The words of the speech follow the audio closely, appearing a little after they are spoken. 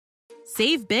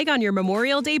Save big on your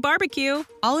Memorial Day barbecue,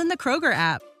 all in the Kroger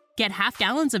app. Get half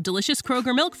gallons of delicious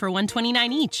Kroger milk for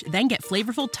 $1.29 each. Then get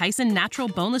flavorful Tyson natural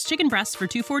boneless chicken breasts for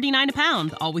 $2.49 a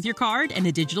pound, all with your card and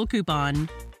a digital coupon.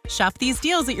 Shop these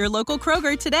deals at your local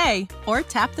Kroger today, or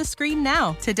tap the screen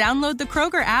now to download the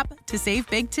Kroger app to save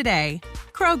big today.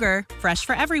 Kroger, fresh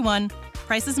for everyone.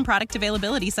 Prices and product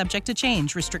availability subject to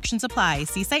change. Restrictions apply.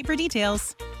 See site for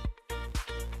details.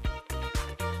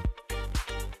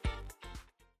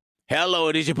 Hello,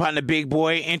 it is your partner, Big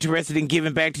Boy, interested in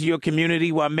giving back to your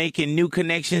community while making new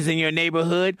connections in your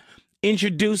neighborhood?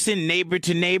 Introducing Neighbor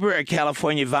to Neighbor, a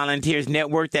California volunteers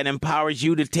network that empowers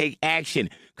you to take action,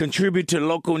 contribute to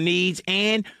local needs,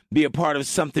 and be a part of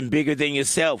something bigger than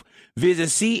yourself. Visit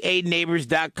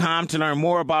c8neighbors.com to learn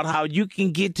more about how you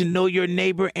can get to know your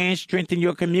neighbor and strengthen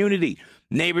your community.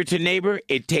 Neighbor to Neighbor,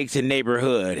 it takes a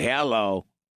neighborhood. Hello.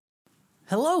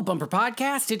 Hello, Bumper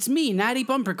Podcast. It's me, Natty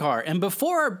Bumper Car. And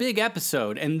before our big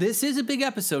episode, and this is a big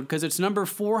episode because it's number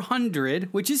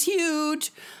 400, which is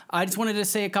huge, I just wanted to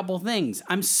say a couple things.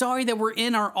 I'm sorry that we're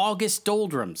in our August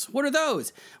doldrums. What are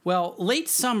those? Well, late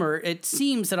summer, it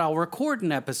seems that I'll record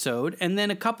an episode, and then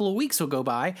a couple of weeks will go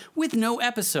by with no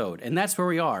episode, and that's where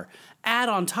we are. Add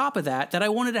on top of that I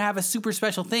wanted to have a super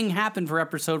special thing happen for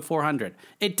episode 400.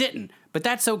 It didn't, but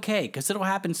that's okay, because it'll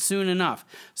happen soon enough.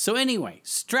 So anyway,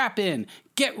 strap in,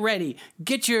 get ready,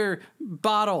 get your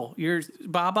bottle, your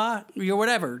baba, your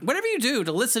whatever you do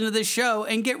to listen to this show,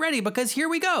 and get ready, because here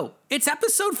we go. It's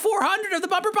episode 400 of the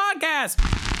Bumper Podcast.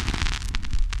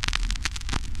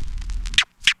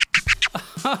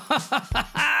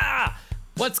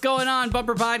 What's going on,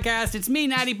 Bumper Podcast? It's me,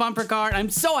 Natty Bumper Car. I'm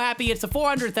so happy it's the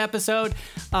 400th episode.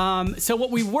 So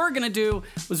what we were going to do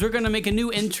was we're going to make a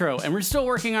new intro, and we're still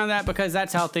working on that because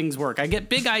that's how things work. I get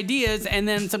big ideas, and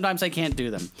then sometimes I can't do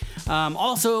them.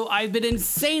 Also, I've been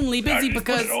insanely busy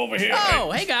because... over here.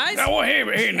 Oh, hey, guys. Oh,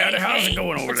 hey, Natty, how's it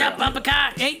going over What's there? up, Bumper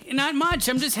Car? Hey, not much.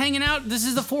 I'm just hanging out. This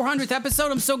is the 400th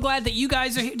episode. I'm so glad that you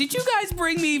guys are here. Did you guys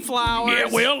bring me flowers? Yeah,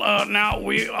 well, now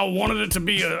I wanted it to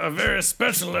be a very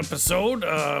special episode.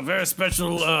 Very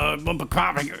special Bumper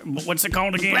Car. What's it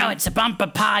called again? Well, it's a Bumper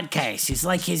Podcast. It's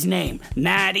like his name,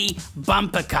 Natty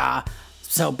Bumper Car.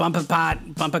 So Bumper Car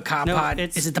Pod.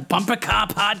 Is it the Bumper Car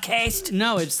Podcast?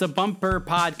 No, it's the Bumper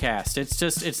Podcast.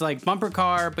 It's like Bumper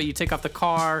Car, but you take off the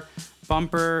car,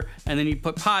 bumper, and then you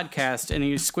put podcast, and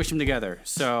you squish them together.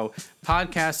 So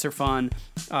podcasts are fun.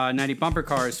 Natty Bumper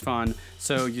Car is fun.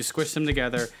 So you squish them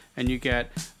together, and you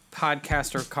get...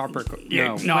 podcast or copper.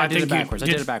 No, I did it backwards.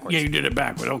 Yeah, you did it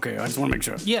backwards. Okay, I just want to make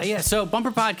sure. Yeah. So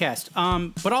Bumper Podcast.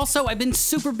 But also I've been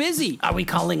super busy. Are we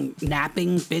calling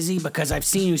napping busy? Because I've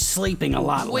seen you sleeping a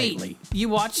lot lately. You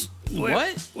watch?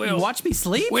 What? You watch me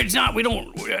sleep? It's not. We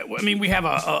don't. I mean, we have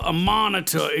a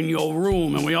monitor in your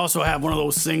room, and we also have one of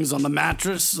those things on the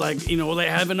mattress, like they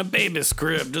have in a baby's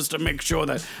crib, just to make sure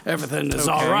that everything is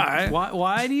all right.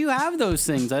 Why do you have those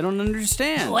things? I don't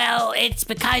understand. Well, it's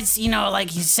because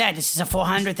like you said, this is a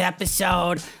 400th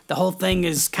episode. The whole thing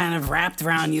is kind of wrapped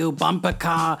around you, Bumper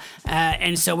Car,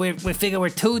 and so we figure we're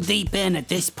too deep in at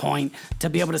this point to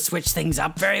be able to switch things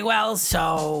up very well.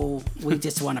 So we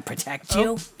just want to protect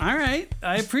you. All right,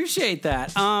 I appreciate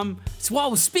that.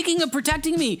 So, speaking of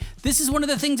protecting me, this is one of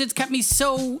the things that's kept me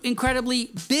so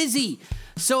incredibly busy.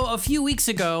 So a few weeks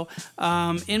ago,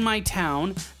 in my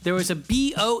town, there was a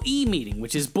BOE meeting,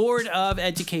 which is Board of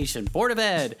Education, Board of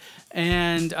Ed,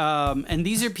 and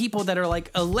these are people that are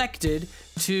like elected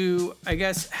to, I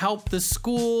guess, help the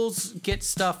schools get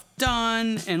stuff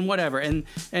done and whatever. And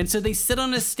so they sit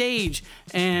on a stage,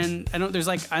 and there's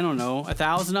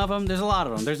 1,000 of them. There's a lot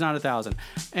of them. There's not 1,000.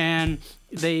 And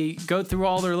they go through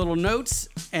all their little notes,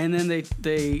 and then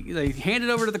they hand it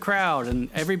over to the crowd, and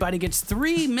everybody gets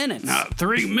 3 minutes. Now,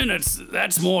 3 minutes,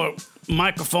 that's more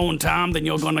microphone time than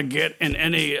you're going to get in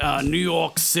any New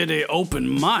York City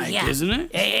open mic, isn't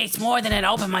it? It's more than an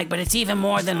open mic, but it's even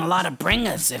more than a lot of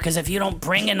bringers, because if you don't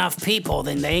bring enough people,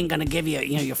 then they ain't going to give you,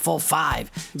 your full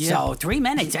 5. Yeah. So 3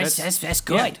 minutes, that's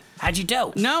good. Yeah. How'd you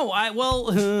do? No,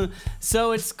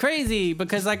 so it's crazy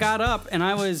because I got up and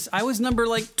I was number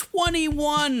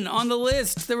 21 on the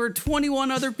list. There were 21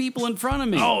 other people in front of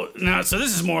me. Oh, now, so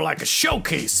this is more like a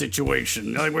showcase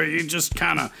situation, like where you just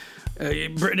kind of...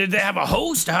 did they have a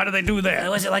host? How did they do that?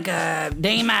 Was it like a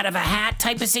name out of a hat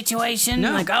type of situation?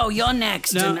 No. Like, oh, you're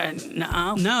next. No.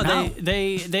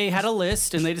 They had a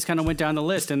list, and they just kind of went down the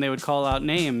list, and they would call out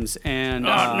names. And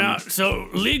now, so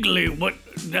legally, what?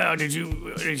 Now, did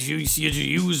you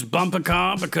use Bumper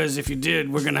Car? Because if you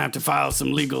did, we're gonna have to file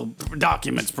some legal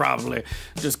documents probably,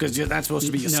 just because that's supposed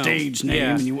to be a stage name.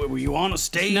 Yeah. And were you on a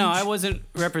stage? No, I wasn't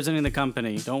representing the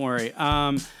company. Don't worry.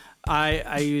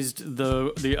 I used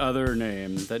the other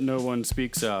name that no one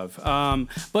speaks of.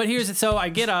 But so I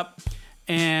get up,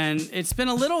 and it's been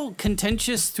a little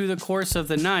contentious through the course of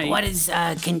the night. What is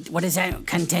that? Contentious?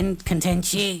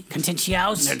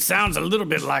 It sounds a little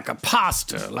bit like a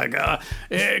pasta. Like,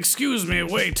 excuse me,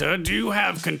 waiter, do you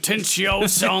have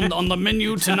contentious on the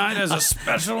menu tonight as a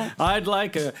special? I'd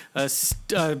like a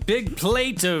big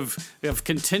plate of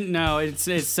content. No,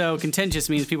 it's so contentious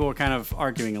means people were kind of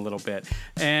arguing a little bit,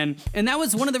 and that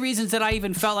was one of the reasons that I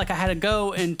even felt like I had to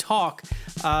go and talk.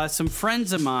 Some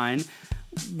friends of mine.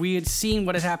 We had seen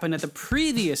what had happened at the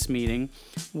previous meeting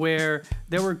where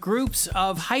there were groups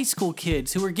of high school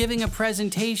kids who were giving a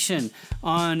presentation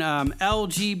on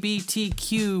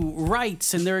LGBTQ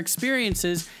rights and their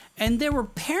experiences, and there were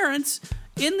parents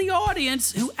in the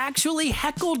audience who actually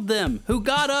heckled them, who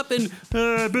got up and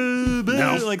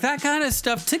like that kind of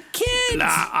stuff to kids.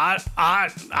 Nah, I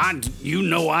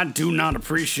do not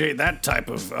appreciate that type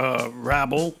of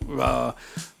rabble,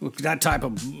 that type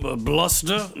of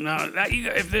bluster. No,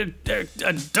 if they're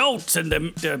adults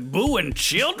and they're booing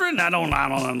children, I don't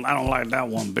like that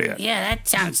one bit. Yeah, that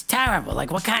sounds terrible.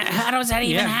 Like, how does that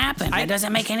even happen? It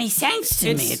doesn't make any sense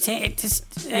to me.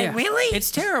 Really?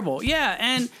 It's terrible. Yeah,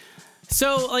 and.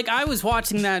 So, like, I was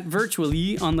watching that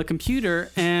virtually on the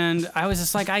computer, and I was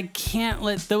just like, I can't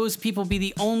let those people be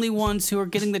the only ones who are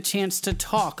getting the chance to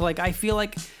talk. Like, I feel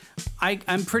like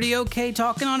I'm pretty okay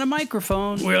talking on a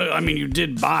microphone. Well, I mean, you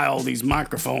did buy all these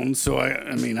microphones, so I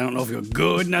don't know if you're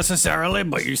good necessarily,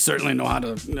 but you certainly know how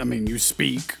to, you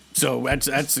speak. So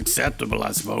that's acceptable,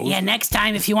 I suppose. Yeah, next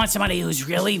time, if you want somebody who's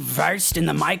really versed in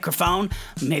the microphone,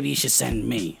 maybe you should send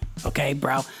me. Okay,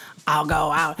 bro? I'll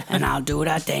go out and I'll do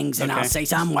the things and I'll say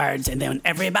some words and then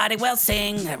everybody will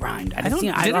sing. That rhymed. I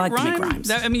like to make rhymes.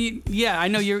 I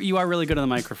know you are really good on the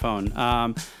microphone.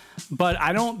 But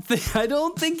I don't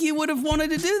think you would have wanted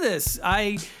to do this.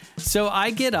 So I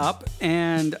get up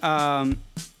and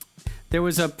there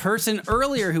was a person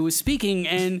earlier who was speaking,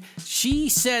 and she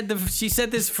said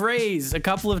this phrase a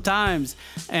couple of times,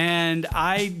 and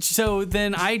I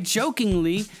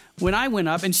jokingly, when I went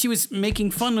up, and she was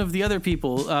making fun of the other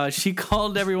people, she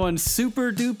called everyone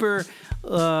super duper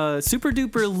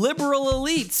liberal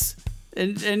elites,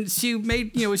 and she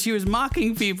made she was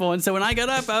mocking people, and so when I got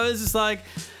up, I was just like,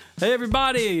 hey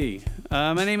everybody.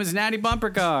 My name is Natty Bumper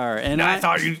Car, and I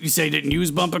thought you say you didn't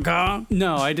use Bumper Car.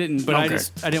 No, I didn't, but okay.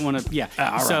 I didn't want to. Yeah. All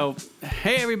right. So,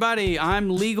 hey everybody, I'm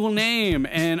Legal Name,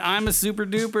 and I'm a super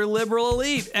duper liberal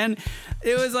elite, and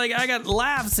it was like I got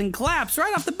laughs and claps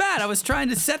right off the bat. I was trying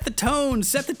to set the tone,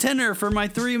 set the tenor for my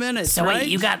 3 minutes. So right? Wait,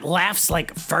 you got laughs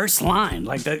like first line,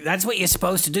 like that's what you're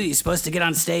supposed to do. You're supposed to get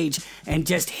on stage and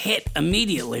just hit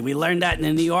immediately. We learned that in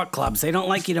the New York clubs. They don't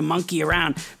like you to monkey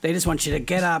around. They just want you to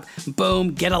get up,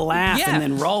 boom, get a laugh, and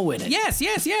then roll with it. Yes,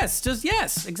 just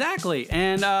yes, exactly.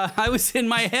 And I was in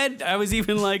my head, I was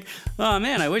even like, oh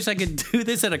man, I wish I could do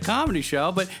this at a comedy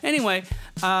show. But anyway,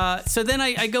 so then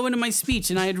I go into my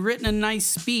speech, and I had written a nice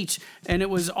speech, and it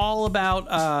was all about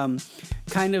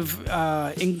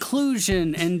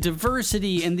inclusion and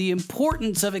diversity and the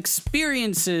importance of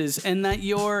experiences, and that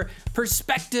your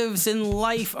perspectives in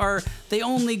life they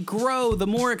only grow the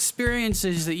more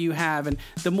experiences that you have, and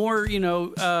the more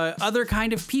other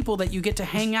kind of people that you get to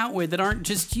hang out with that aren't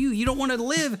just you. You don't want to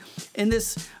live in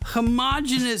this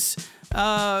homogenous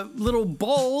little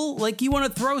bowl. Like, you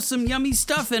want to throw some yummy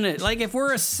stuff in it. Like, if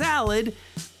we're a salad,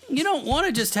 you don't want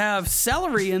to just have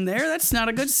celery in there. That's not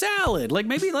a good salad. Like,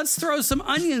 maybe let's throw some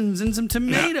onions and some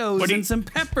tomatoes and some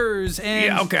peppers. And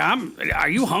yeah, okay. Are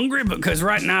you hungry? Because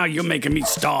right now you're making me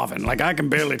starving. Like, I can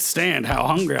barely stand how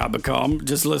hungry I become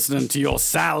just listening to your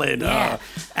salad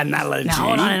analogy. Now,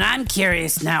 hold on, and I'm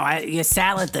curious now. Your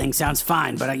salad thing sounds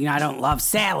fine, but I don't love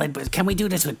salad. But can we do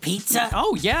this with pizza?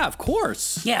 Oh yeah, of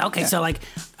course. Yeah. Okay. Yeah. So like,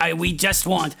 we just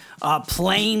want a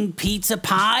plain pizza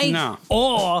pie. No.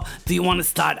 Or do you want to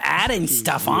start adding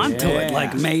stuff onto it,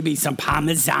 like maybe some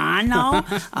Parmigiano,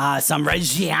 some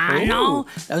Reggiano? Ooh.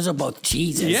 Those are both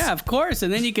cheeses. Yeah, of course.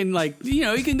 And then you can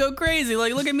you can go crazy.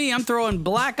 Like, look at me, I'm throwing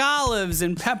black olives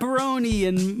and pepperoni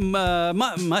and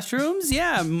mushrooms.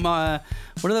 Yeah, what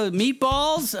are those,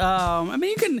 meatballs?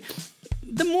 You can.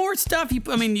 The more stuff you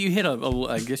hit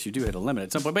I guess you do hit a limit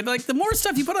at some point, but like the more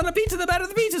stuff you put on a pizza, the better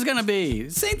the pizza's gonna be.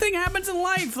 Same thing happens in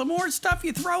life. The more stuff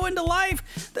you throw into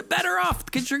life, the better off,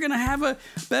 because you're gonna have a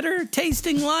better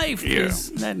tasting life. Yeah.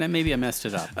 Maybe I messed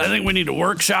it up. I think we need to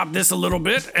workshop this a little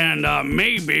bit, and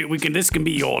maybe this can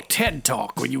be your TED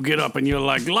Talk, when you get up and you're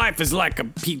like, life is like a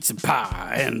pizza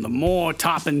pie, and the more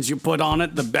toppings you put on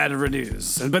it, the better it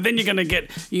is. But then you're gonna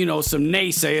get, some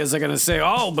naysayers are gonna say,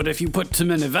 oh, but if you put too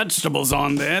many vegetables on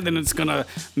on there, then it's gonna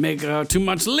make too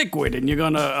much liquid, and you're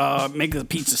gonna make the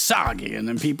pizza soggy. And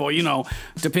then people,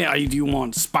 depend. Do you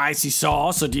want spicy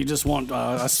sauce, or do you just want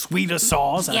a sweeter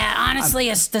sauce? Yeah, honestly,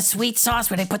 it's the sweet sauce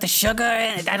where they put the sugar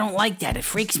in it. I don't like that. It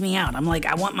freaks me out. I'm like,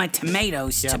 I want my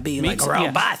tomatoes to be like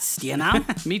robust,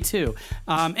 Me too.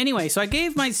 Anyway, so I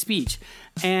gave my speech,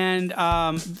 and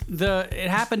it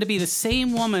happened to be the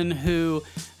same woman who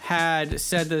had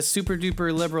said the super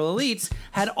duper liberal elites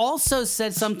had also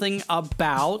said something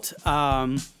about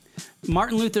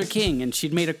Martin Luther King, and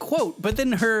she'd made a quote, but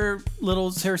then her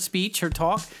speech, her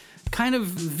talk, kind of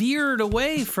veered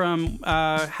away from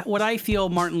what I feel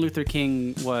Martin Luther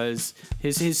King was,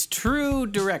 his true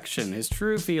direction, his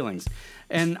true feelings.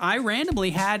 And I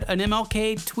randomly had an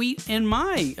MLK tweet in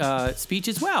my speech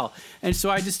as well. And so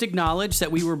I just acknowledged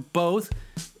that we were both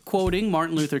quoting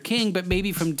Martin Luther King, but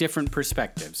maybe from different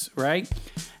perspectives, right?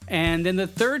 And then the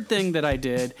third thing that I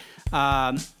did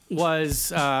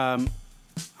was I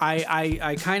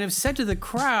kind of said to the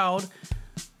crowd,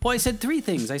 well, I said three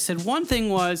things. I said one thing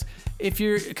was,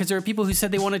 because there are people who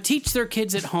said they want to teach their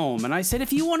kids at home. And I said,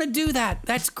 if you want to do that,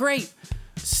 that's great.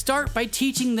 Start by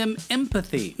teaching them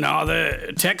empathy. Now,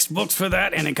 the textbooks for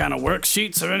that, any kind of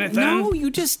worksheets or anything? No, you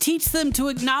just teach them to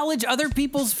acknowledge other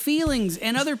people's feelings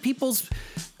and other people's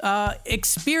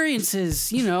experiences.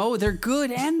 They're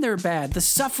good and they're bad. The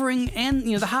suffering and,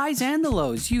 the highs and the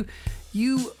lows.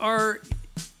 You are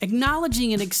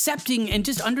acknowledging and accepting and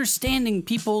just understanding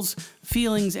people's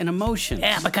feelings and emotions.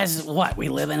 Yeah, because we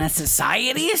live in a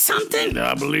society or something?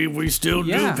 I believe we still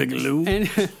do, Pigaloo. And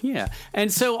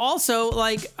and so also,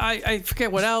 I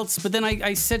forget what else, but then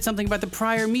I said something about the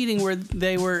prior meeting where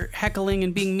they were heckling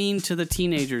and being mean to the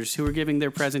teenagers who were giving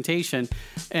their presentation,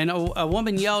 and a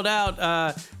woman yelled out,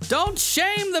 "Don't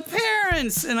shame the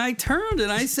parents!" And I turned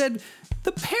and I said,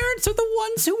 the parents are the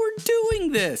ones who were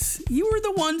doing this. You were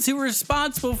the ones who were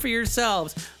responsible for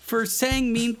yourselves for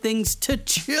saying mean things to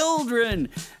children.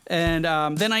 And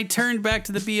then I turned back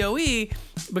to the BOE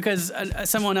because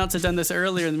someone else had done this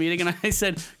earlier in the meeting. And I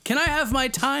said, can I have my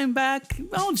time back?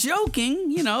 Well,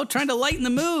 joking, trying to lighten the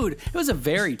mood. It was a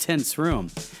very tense room.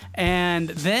 And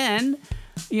then,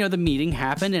 the meeting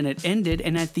happened and it ended.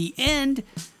 And at the end,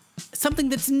 something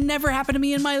that's never happened to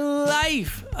me in my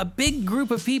life. A big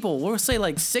group of people, we'll say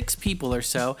like 6 people or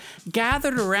so,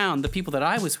 gathered around the people that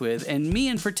I was with, and me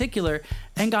in particular,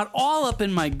 and got all up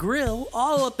in my grill,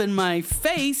 all up in my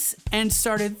face, and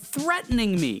started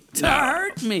threatening me to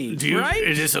hurt me. Right?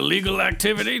 Is this a legal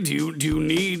activity? Do you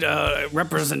need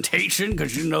representation?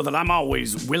 Because you know that I'm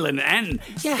always willing and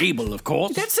able, of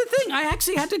course. That's the thing. I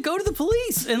actually had to go to the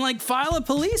police and file a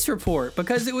police report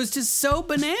because it was just so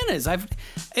bananas. I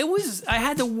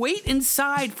had to wait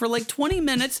inside for 20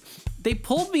 minutes. They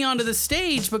pulled me onto the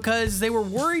stage because they were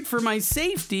worried for my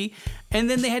safety, and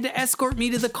then they had to escort me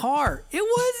to the car. It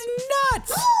was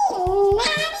nuts.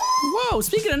 Whoa,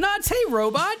 speaking of nuts, hey,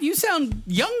 Robot, you sound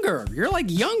younger. You're like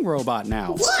young Robot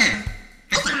now. Yeah,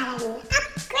 I got a new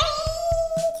upgrade.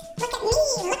 Look at me.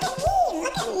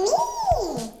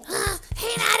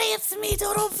 Hey, Natty, it's me,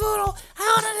 Doodle Poodle. I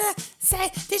wanted to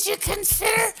say, did you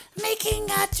consider making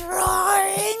a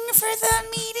drawing for the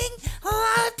meeting? A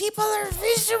lot of people are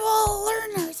visual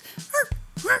learners.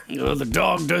 The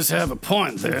dog does have a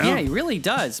point there. Yeah, he really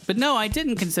does. But no, I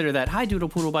didn't consider that. Hi, Doodle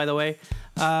Poodle, by the way.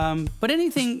 But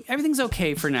everything's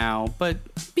okay for now. But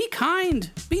be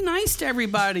kind. Be nice to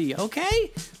everybody,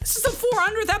 okay? This is the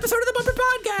 400th episode of the Bumper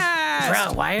Podcast.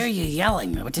 Bro, why are you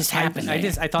yelling? What just happened?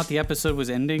 I thought the episode was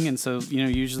ending, and so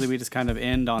usually we just kind of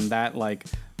end on that, I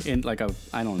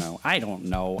don't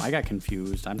know. I got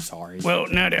confused. I'm sorry. Well,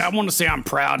 Natty, I want to say I'm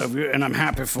proud of you, and I'm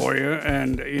happy for you,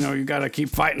 and you got to keep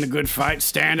fighting the good fight,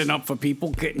 standing up for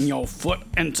people, getting your foot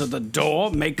into the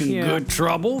door, making good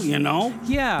trouble.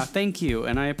 Yeah, thank you,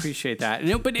 and I appreciate that.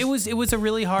 But it was a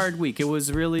really hard week. It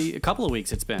was really a couple of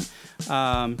weeks. It's been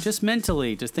just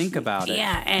mentally to think about it.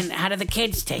 Yeah, and how did the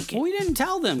kids take it? Well, we didn't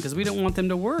tell them because we didn't want them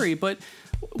to worry. But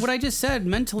what I just said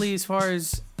mentally, as far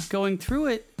as going through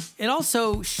it, it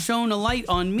also shone a light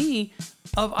on me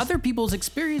of other people's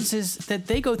experiences that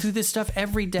they go through this stuff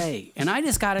every day, and I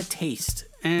just got a taste.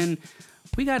 And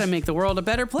we got to make the world a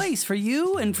better place for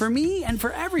you and for me and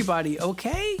for everybody.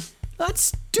 Okay,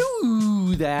 let's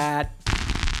do that.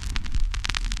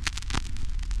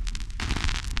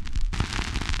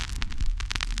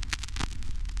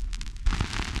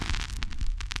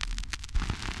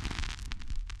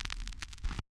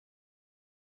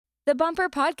 The Bumper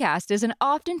Podcast is an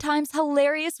oftentimes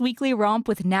hilarious weekly romp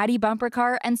with Natty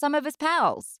Bumpercar and some of his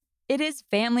pals. It is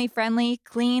family-friendly,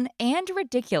 clean, and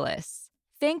ridiculous.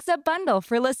 Thanks a bundle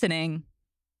for listening.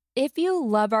 If you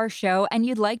love our show and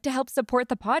you'd like to help support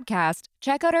the podcast,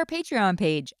 check out our Patreon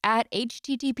page at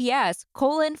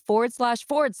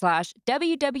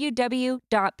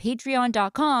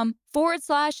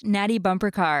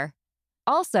https://www.patreon.com/NattyBumperCar.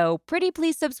 Also, pretty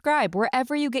please subscribe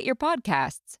wherever you get your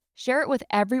podcasts. Share it with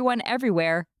everyone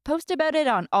everywhere, post about it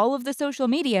on all of the social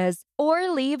medias, or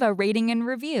leave a rating and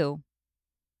review.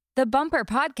 The Bumper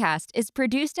Podcast is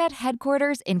produced at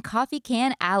headquarters in Coffee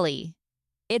Can Alley.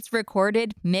 It's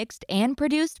recorded, mixed, and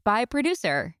produced by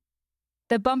producer.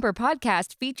 The Bumper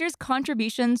Podcast features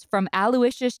contributions from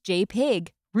Aloysius J.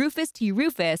 Pig, Rufus T.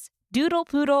 Rufus, Doodle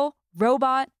Poodle,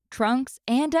 Robot, Trunks,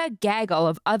 and a gaggle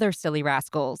of other silly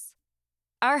rascals.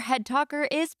 Our head talker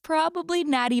is probably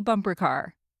Natty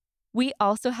Bumpercar. We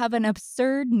also have an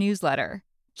absurd newsletter.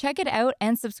 Check it out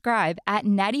and subscribe at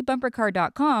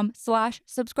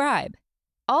nattybumpercar.com/subscribe.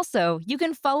 Also, you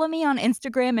can follow me on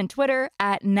Instagram and Twitter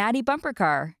at Natty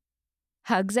Bumpercar.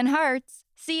 Hugs and hearts.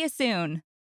 See you soon.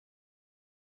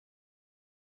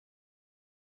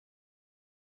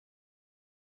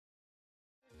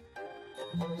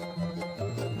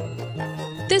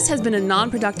 This has been a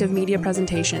non-productive media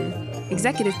presentation.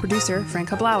 Executive producer Frank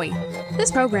Hablawi.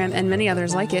 This program and many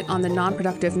others like it on the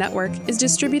Non-Productive Network is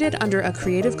distributed under a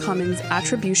Creative Commons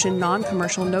Attribution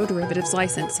Non-Commercial No Derivatives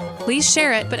license. Please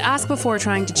share it, but ask before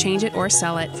trying to change it or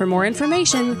sell it. For more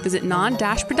information, visit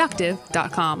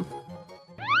non-productive.com.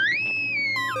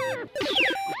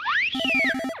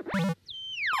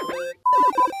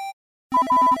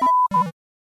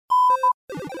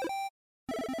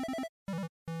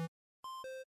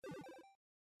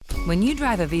 When you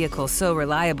drive a vehicle so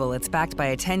reliable it's backed by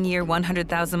a 10-year,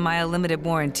 100,000-mile limited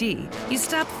warranty, you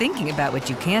stop thinking about what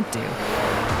you can't do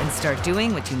and start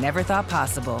doing what you never thought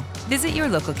possible. Visit your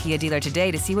local Kia dealer today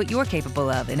to see what you're capable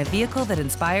of in a vehicle that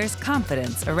inspires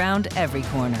confidence around every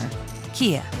corner.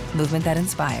 Kia, movement that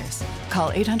inspires.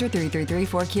 Call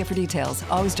 800-333-4KIA for details.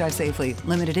 Always drive safely.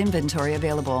 Limited inventory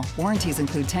available. Warranties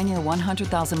include 10-year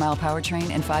 100,000-mile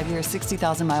powertrain and 5-year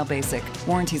 60,000-mile basic.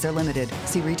 Warranties are limited.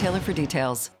 See retailer for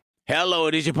details. Hello,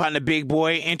 it is your partner, Big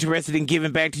Boy, interested in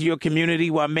giving back to your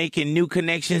community while making new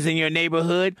connections in your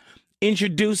neighborhood.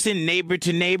 Introducing Neighbor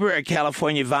to Neighbor, a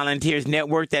California volunteers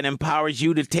network that empowers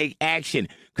you to take action,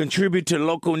 contribute to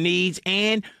local needs,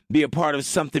 and be a part of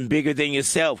something bigger than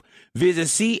yourself. Visit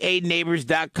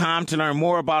CANeighbors.com to learn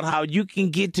more about how you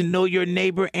can get to know your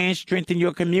neighbor and strengthen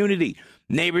your community.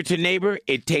 Neighbor to Neighbor,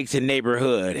 it takes a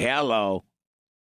neighborhood. Hello.